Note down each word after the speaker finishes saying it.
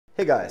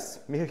Hey guys,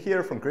 Miha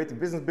here from Creative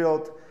Business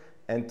Build,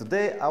 and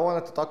today I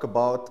wanted to talk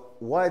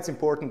about why it's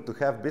important to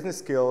have business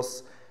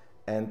skills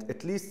and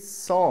at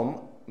least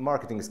some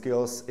marketing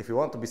skills if you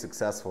want to be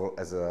successful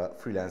as a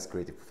freelance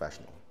creative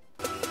professional.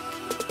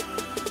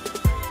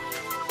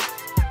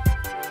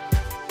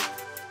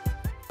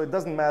 It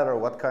doesn't matter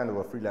what kind of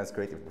a freelance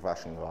creative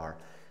professional you are.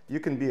 You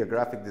can be a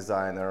graphic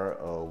designer,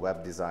 a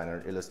web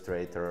designer,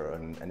 illustrator,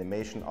 an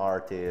animation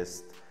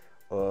artist,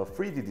 a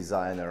 3D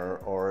designer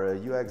or a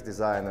UX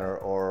designer,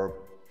 or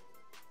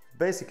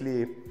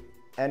basically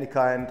any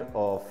kind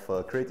of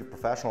creative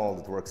professional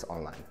that works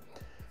online.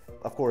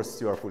 Of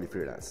course, you are fully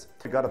freelance.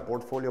 You got a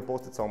portfolio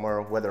posted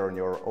somewhere, whether on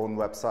your own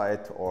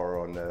website or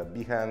on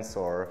Behance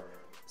or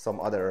some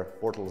other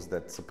portals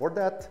that support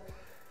that,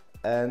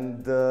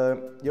 and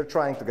you're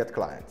trying to get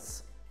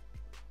clients.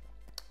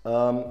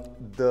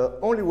 The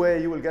only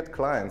way you will get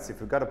clients if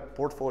you got a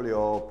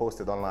portfolio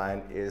posted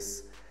online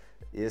is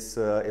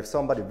if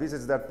somebody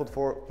visits that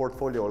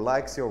portfolio,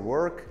 likes your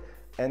work,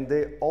 and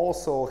they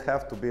also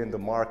have to be in the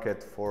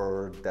market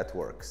for that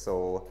work.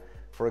 So,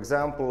 for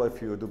example,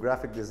 if you do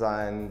graphic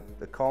design,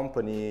 the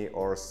company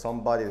or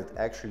somebody that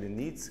actually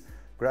needs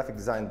graphic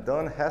design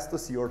done has to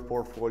see your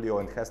portfolio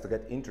and has to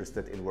get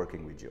interested in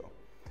working with you.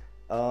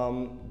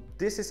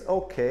 This is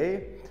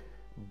okay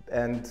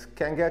and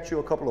can get you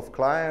a couple of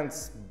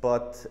clients,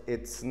 but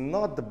it's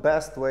not the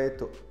best way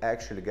to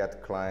actually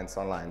get clients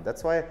online.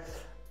 That's why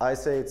I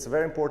say it's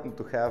very important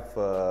to have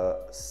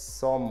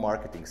some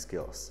marketing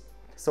skills.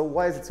 So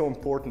why is it so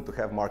important to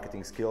have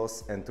marketing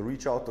skills and to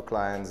reach out to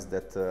clients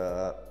that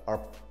are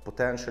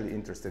potentially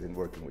interested in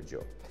working with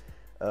you?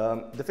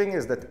 The thing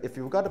is that if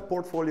you've got a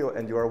portfolio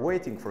and you are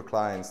waiting for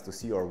clients to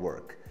see your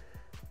work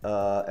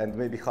and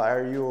maybe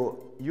hire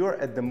you, you're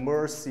at the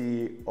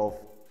mercy of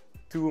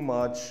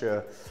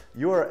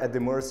you're at the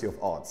mercy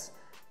of odds.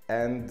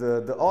 And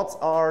the odds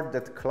are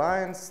that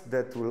clients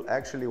that will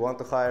actually want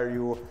to hire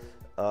you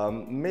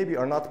maybe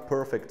are not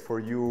perfect for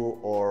you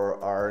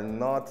or are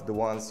not the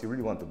ones you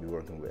really want to be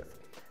working with.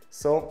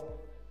 So,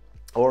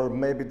 or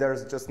maybe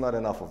there's just not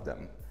enough of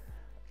them.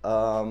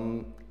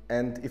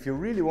 And if you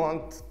really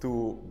want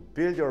to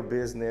build your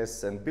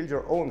business and build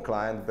your own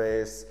client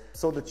base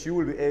so that you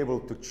will be able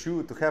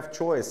to have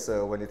choice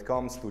when it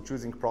comes to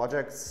choosing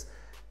projects,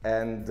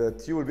 and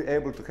that you will be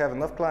able to have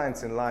enough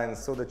clients in line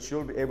so that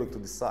you'll be able to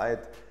decide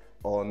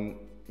on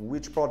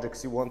which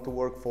projects you want to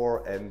work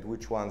for and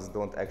which ones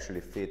don't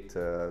actually fit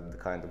the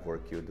kind of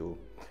work you do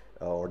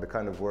or the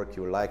kind of work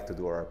you like to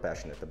do or are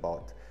passionate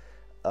about.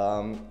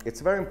 It's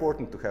very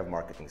important to have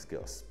marketing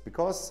skills,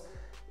 because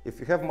if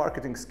you have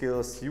marketing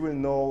skills, you will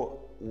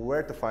know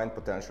where to find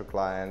potential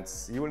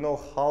clients, you will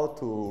know how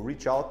to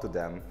reach out to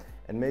them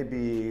and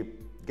maybe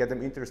get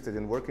them interested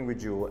in working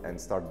with you and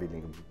start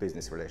building a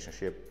business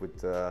relationship with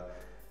the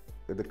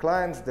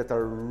clients that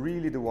are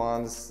really the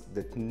ones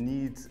that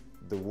need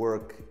the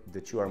work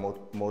that you are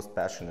most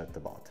passionate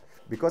about.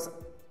 Because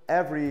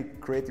every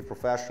creative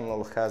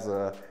professional has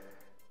a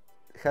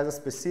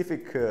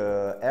specific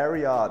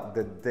area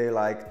that they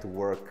like to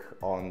work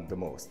on the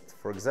most.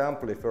 For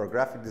example, if you're a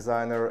graphic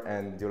designer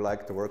and you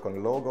like to work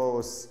on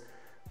logos,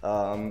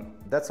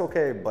 that's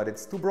okay, but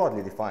it's too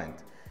broadly defined.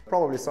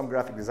 Probably some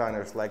graphic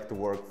designers like to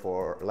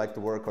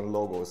work on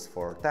logos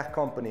for tech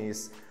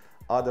companies.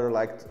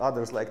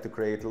 Others like to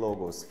create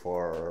logos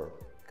for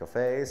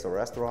cafes or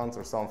restaurants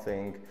or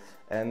something,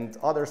 and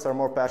others are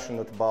more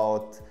passionate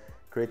about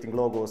creating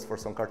logos for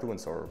some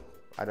cartoons or,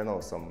 I don't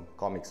know, some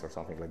comics or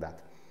something like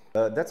that.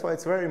 That's why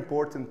it's very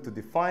important to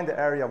define the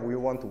area we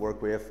want to work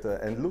with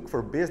and look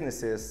for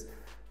businesses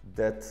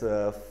that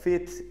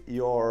fit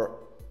your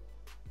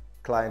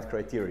client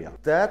criteria.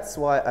 That's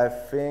why I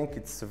think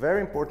it's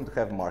very important to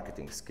have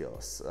marketing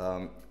skills.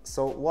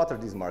 So what are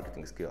these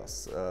marketing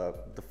skills?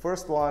 The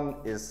first one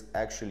is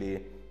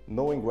actually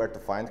knowing where to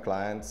find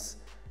clients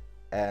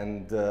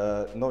and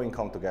knowing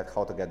how to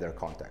get their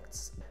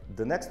contacts.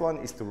 The next one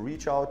is to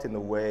reach out in a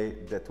way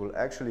that will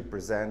actually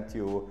present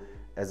you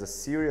as a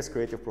serious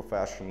creative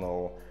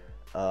professional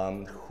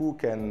who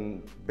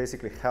can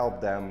basically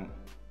help them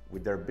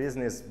with their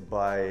business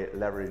by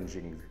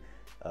leveraging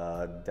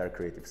their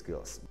creative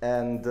skills.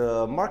 And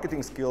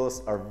marketing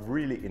skills are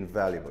really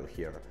invaluable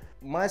here.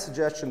 My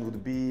suggestion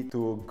would be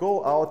to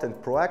go out and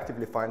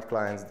proactively find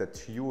clients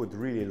that you would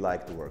really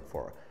like to work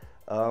for.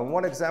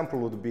 One example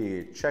would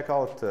be check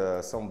out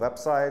some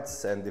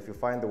websites, and if you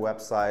find a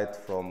website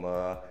from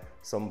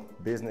some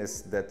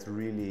business that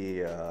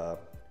really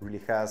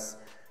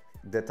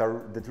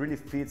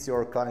fits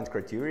your client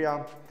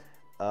criteria,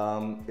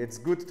 it's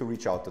good to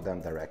reach out to them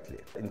directly.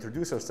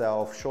 Introduce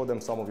yourself, show them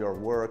some of your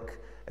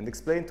work, and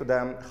explain to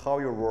them how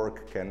your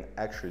work can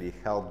actually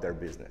help their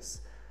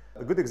business.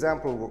 A good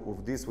example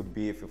of this would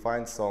be if you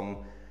find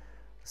some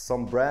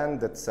brand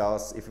that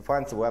sells, if you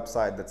find a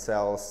website that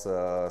sells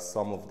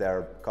some of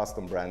their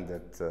custom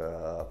branded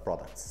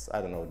products.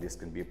 I don't know, this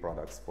can be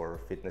products for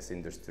fitness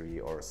industry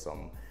or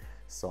some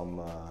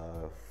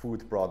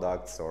food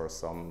products or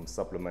some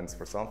supplements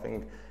for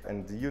something,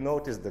 and you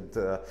notice that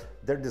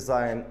their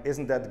design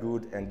isn't that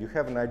good and you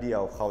have an idea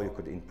of how you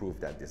could improve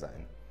that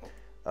design.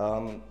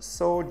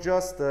 So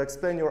just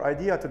explain your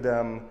idea to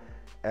them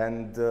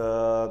and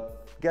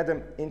get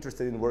them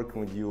interested in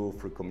working with you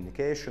through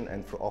communication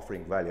and for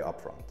offering value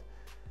upfront.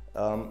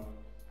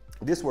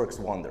 This works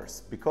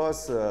wonders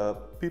because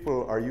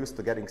people are used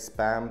to getting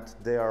spammed.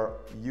 They are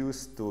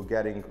used to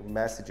getting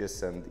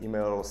messages and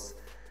emails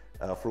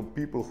from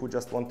people who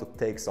just want to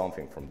take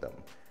something from them.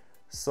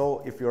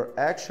 So if you're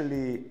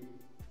actually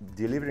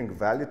delivering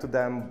value to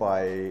them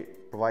by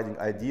providing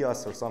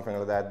ideas or something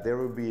like that, they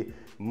will be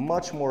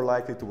much more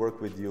likely to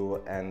work with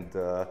you, and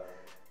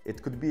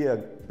it could be a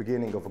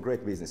beginning of a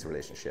great business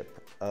relationship.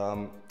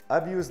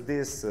 I've used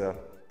this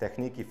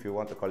technique, if you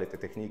want to call it a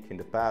technique, in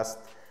the past,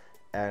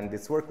 and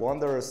it's worked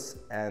wonders,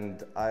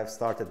 and I've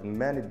started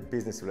many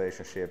business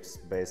relationships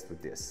based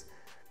with this.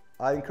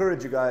 I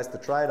encourage you guys to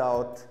try it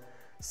out,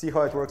 see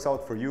how it works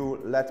out for you.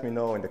 Let me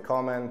know in the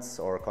comments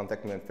or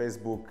contact me on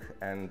Facebook,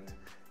 and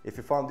if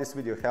you found this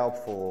video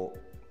helpful,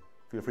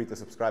 feel free to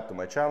subscribe to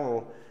my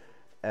channel,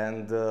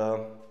 and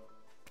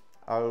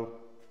I'll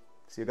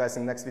see you guys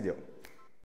in the next video.